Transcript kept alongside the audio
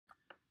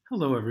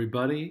Hello,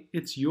 everybody.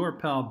 It's your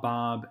pal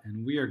Bob,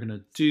 and we are going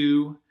to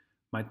do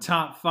my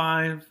top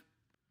 5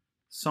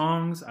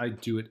 songs. I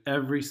do it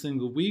every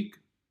single week.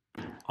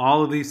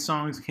 All of these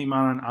songs came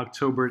out on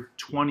October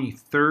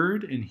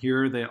 23rd, and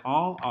here they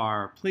all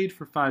are, played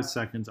for 5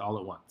 seconds all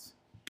at once.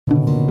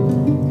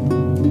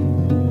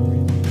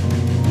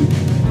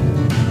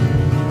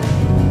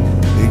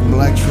 Big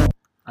black shrimp.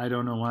 I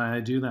don't know why I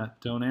do that.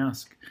 Don't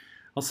ask.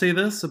 I'll say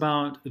this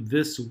about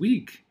this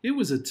week. It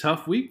was a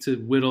tough week to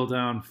whittle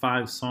down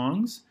 5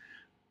 songs.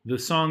 The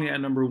song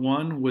at number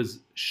 1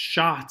 was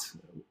shot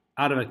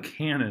out of a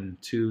cannon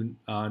to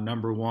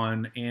number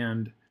 1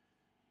 and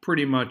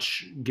pretty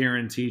much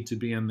guaranteed to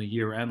be in the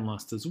year-end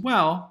list as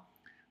well.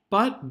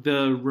 But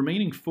the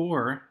remaining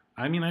 4,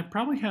 I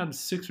probably had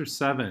 6 or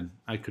 7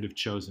 I could have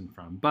chosen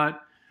from.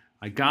 But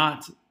I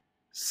got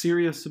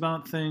serious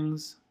about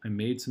things. I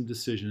made some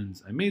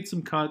decisions. I made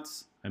some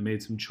cuts. I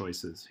made some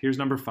choices. Here's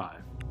number 5.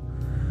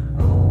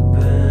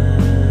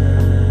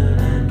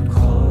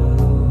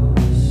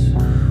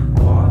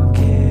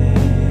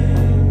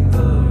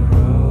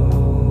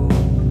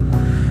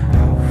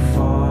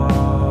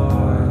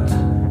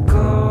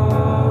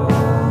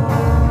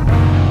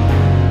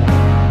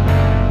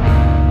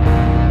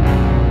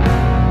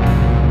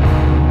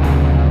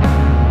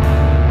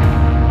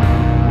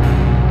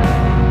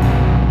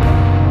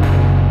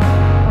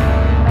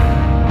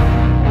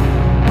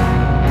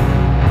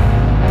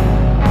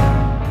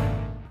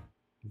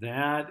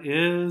 That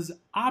is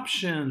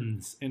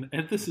Options, and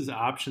this is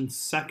Options'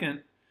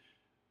 second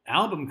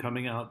album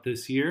coming out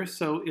this year,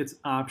 so it's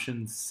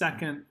Options'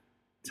 second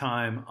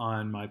time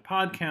on my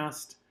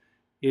podcast.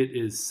 It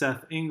is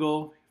Seth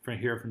Engel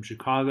from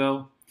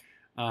Chicago.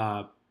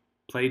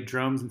 Played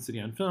drums in City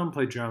on Film,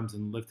 played drums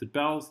in Lifted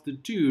Bells. The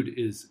dude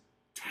is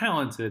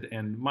talented,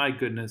 and my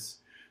goodness,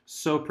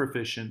 so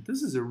proficient.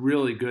 This is a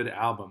really good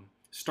album,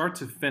 start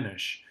to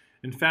finish.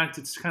 In fact,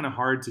 it's kind of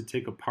hard to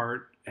take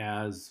apart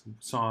as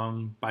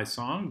song by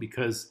song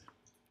because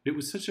it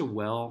was such a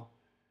well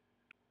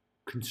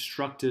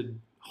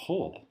constructed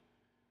whole.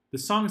 The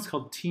song is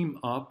called Team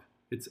Up.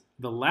 It's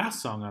the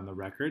last song on the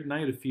record, and I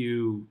had a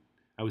few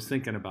I was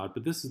thinking about,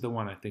 but this is the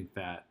one I think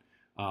that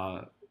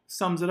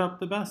sums it up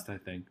the best, I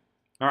think.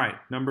 All right,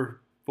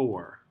 number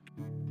 4.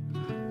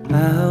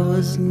 I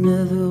was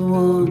never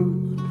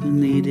one who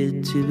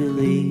needed to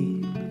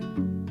believe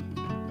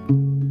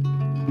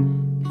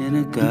in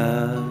a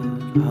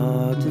God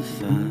hard to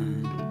find.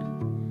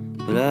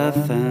 But I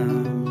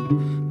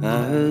found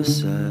by her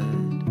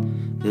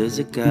side there's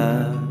a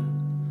God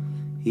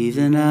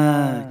even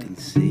I can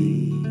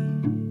see.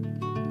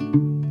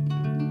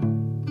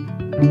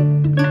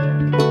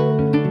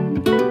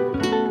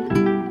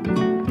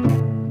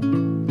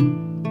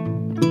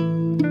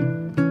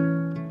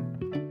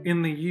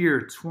 In the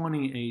year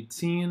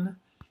 2018,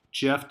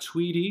 Jeff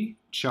Tweedy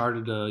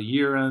charted a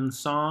year-end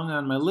song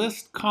on my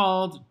list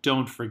called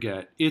Don't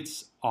Forget.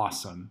 It's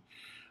awesome.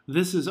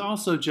 This is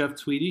also Jeff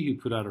Tweedy, who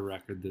put out a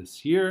record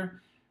this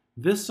year.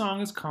 This song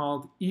is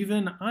called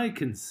Even I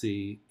Can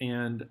See,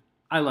 and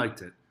I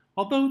liked it.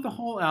 Although the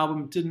whole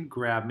album didn't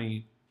grab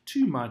me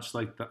too much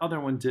like the other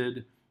one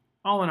did,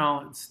 all in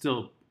all, it's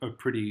still a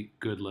pretty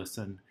good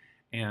listen.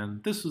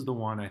 And this was the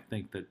one I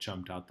think that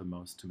jumped out the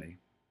most to me.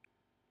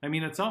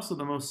 It's also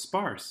the most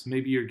sparse.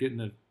 Maybe you're getting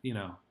a,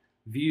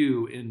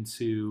 view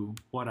into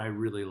what I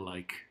really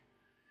like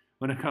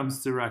when it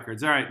comes to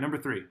records. All right, number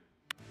 3.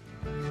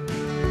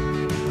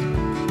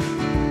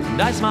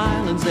 And I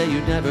smile and say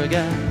you'd never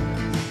guess.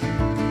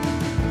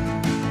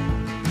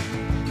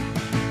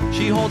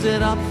 She holds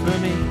it up for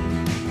me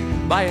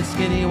by a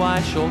skinny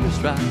white shoulder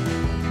strap.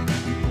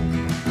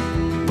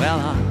 Well,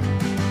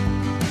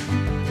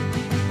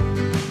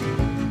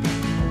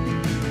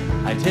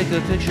 I take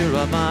a picture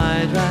of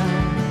my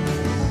dress.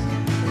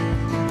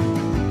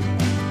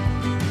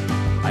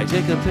 I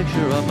take a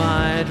picture of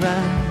my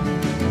dress.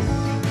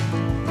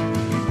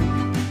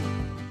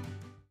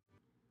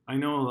 I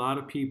know a lot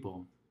of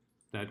people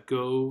that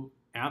go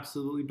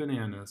absolutely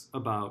bananas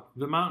about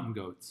the Mountain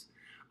Goats.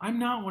 I'm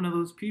not one of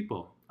those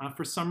people.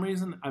 For some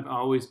reason, I've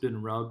always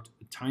been rubbed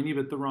a tiny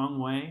bit the wrong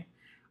way.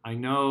 I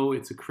know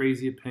it's a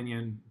crazy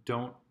opinion.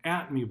 Don't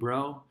at me,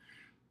 bro.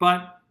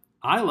 But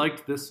I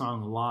liked this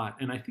song a lot,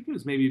 and I think it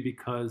was maybe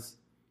because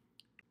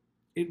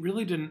it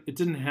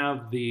didn't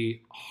have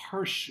the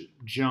harsh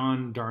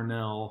John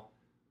Darnielle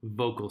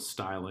vocal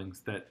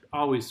stylings that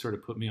always sort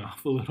of put me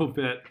off a little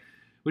bit,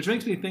 which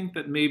makes me think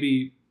that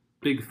maybe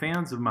big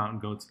fans of Mountain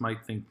Goats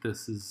might think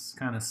this is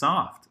kind of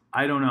soft.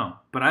 I don't know,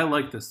 but I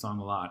like this song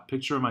a lot.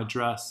 Picture of My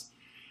Dress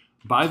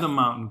by the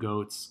Mountain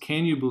Goats.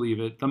 Can you believe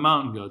it? The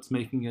Mountain Goats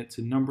making it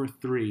to number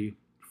 3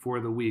 for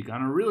the week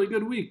on a really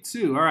good week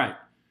too. All right,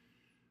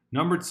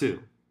 number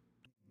 2.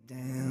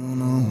 Down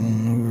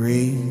on the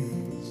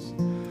rails,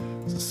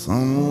 the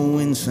summer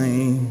wind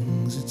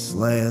sings its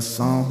last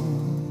song.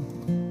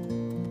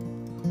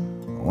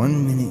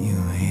 1 minute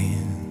you're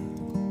here,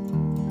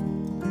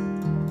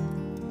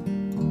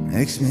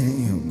 next minute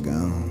you're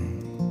gone.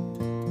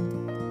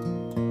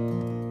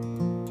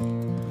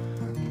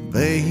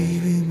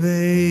 Baby,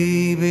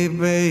 baby,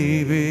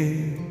 Baby,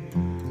 baby,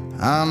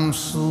 I'm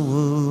so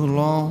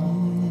alone.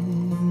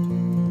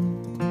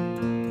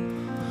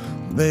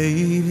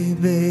 Baby,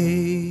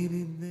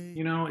 baby, baby.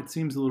 You know, it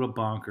seems a little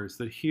bonkers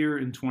that here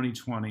in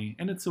 2020,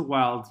 and it's a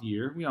wild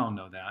year, we all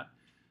know that,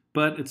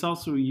 but it's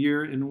also a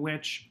year in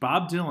which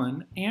Bob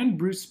Dylan and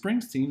Bruce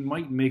Springsteen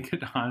might make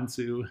it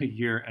onto a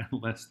year-end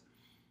list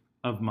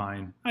of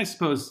mine. I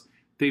suppose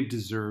they've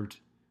deserved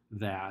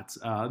that.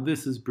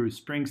 This is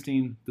Bruce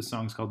Springsteen. The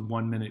song's called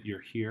 1 Minute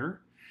You're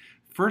Here.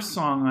 First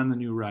song on the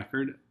new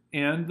record,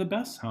 and the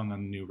best song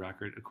on the new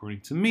record,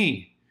 according to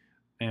me,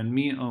 and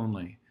me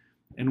only.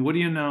 And what do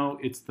you know?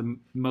 It's the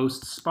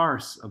most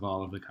sparse of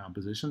all of the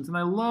compositions, and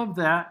I love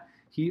that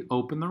he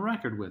opened the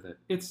record with it.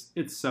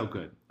 It's so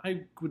good.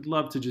 I would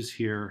love to just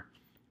hear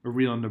a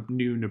real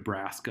new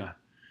Nebraska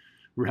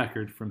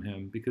record from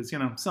him because, you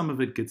know, some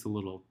of it gets a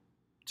little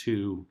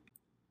too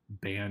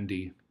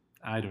bandy.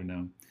 I don't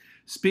know.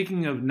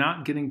 Speaking of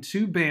not getting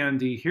too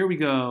bandy, here we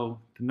go.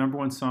 The number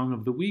one song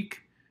of the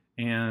week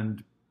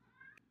and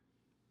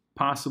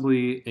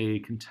possibly a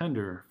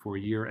contender for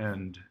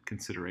year-end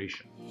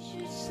consideration. You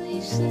should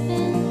sleep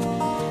slipping.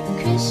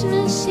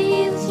 Christmas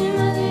Eve with your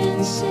mother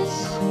and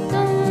sis. Don't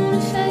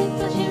wanna fight,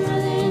 but your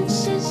mother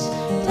insists.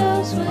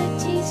 Dog's white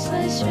teeth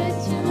slice right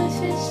through my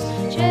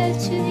fist. Drive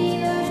to the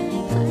yard and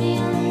they put me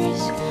on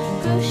risk.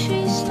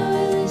 Grocery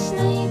store list,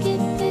 now you get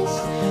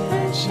pissed.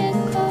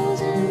 Unchecked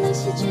calls and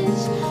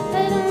messages.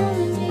 I don't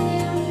wanna be the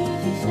owner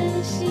of your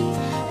fantasy.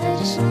 I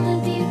just wanna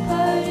be a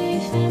part of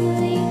your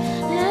family.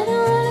 And I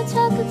don't wanna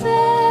talk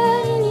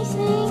about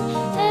anything.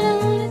 I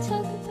don't wanna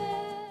talk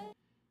about.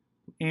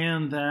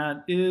 And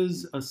that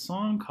is a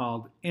song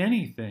called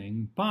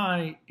Anything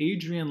by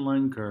Adrienne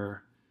Lenker.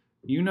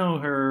 You know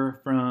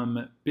her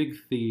from Big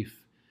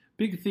Thief.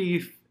 Big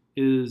Thief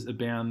is a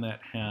band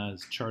that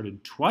has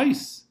charted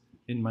twice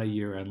in my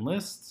year-end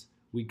lists.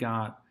 We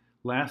got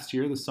last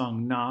year the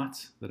song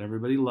Not that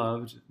everybody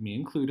loved, me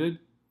included.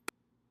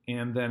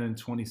 And then in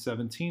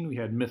 2017 we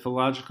had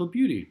Mythological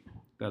Beauty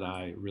that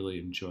I really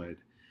enjoyed.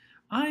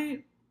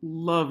 I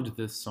loved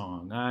this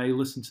song. I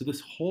listened to this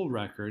whole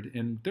record,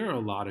 and there are a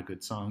lot of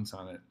good songs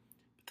on it.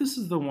 But this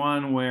is the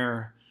one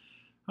where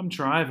I'm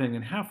driving,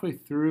 and halfway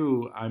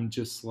through, I'm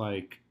just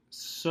like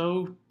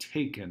so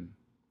taken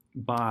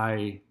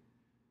by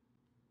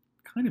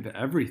kind of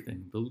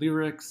everything. The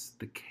lyrics,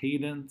 the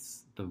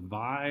cadence, the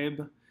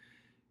vibe.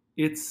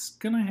 It's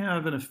going to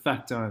have an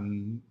effect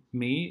on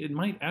me. It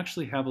might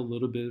actually have a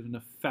little bit of an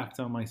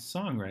effect on my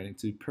songwriting,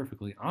 to be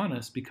perfectly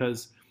honest,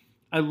 because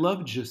I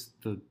love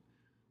just the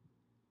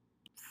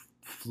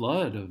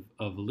flood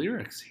of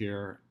lyrics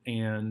here,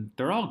 and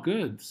they're all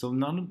good. So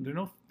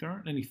there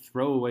aren't any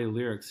throwaway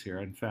lyrics here.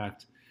 In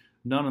fact,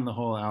 none on the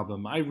whole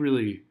album. I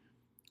really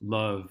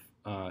love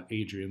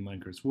Adrienne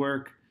Lenker's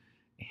work,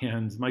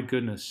 and my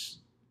goodness,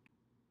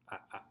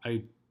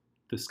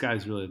 the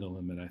sky's really the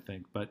limit, I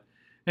think. But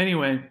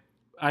anyway,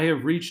 I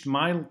have reached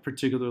my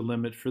particular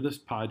limit for this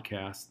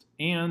podcast,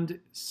 and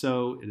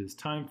so it is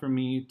time for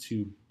me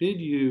to bid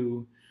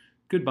you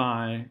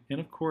goodbye. And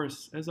of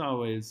course, as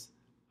always,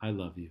 I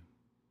love you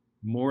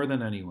more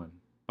than anyone.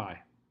 Bye.